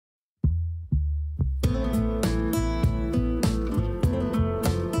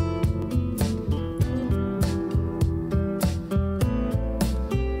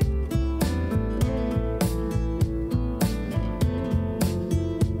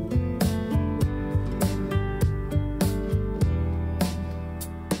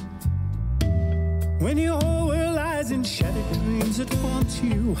When your whole world lies in shattered dreams that haunt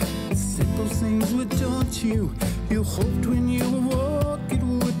you, simple things would daunt you. You hoped when you awoke it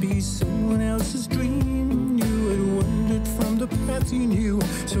would be someone else's dream. You had wandered from the path you knew,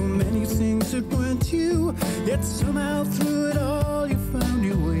 so many things that weren't you. Yet somehow through it all you found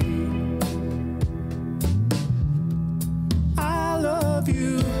your way. I love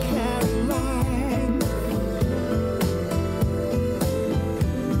you, Caroline,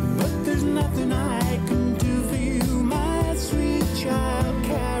 but there's nothing I can do for you, my sweet child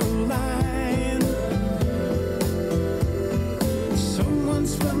Caroline.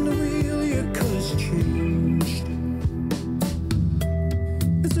 Someone's spun the wheel, your color's changed.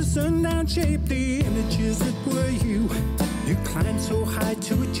 As the sundown shaped the images that were you, you climbed so high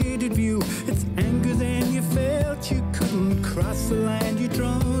to a jaded view. It's anger then you felt you couldn't cross the line you'd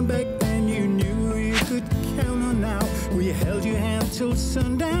drawn. Back then you knew you could count on now. We held your hand till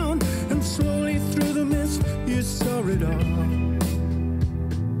sundown, and slowly through the mist you saw it all.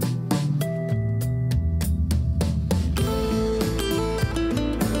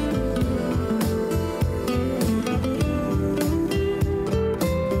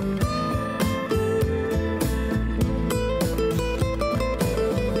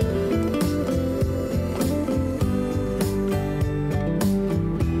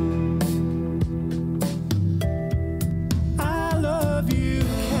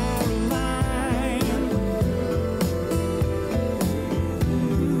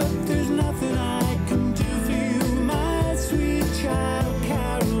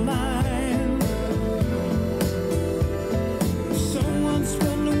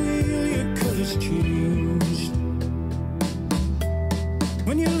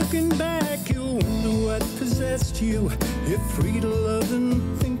 When you're looking back, you wonder what possessed you. You're free to love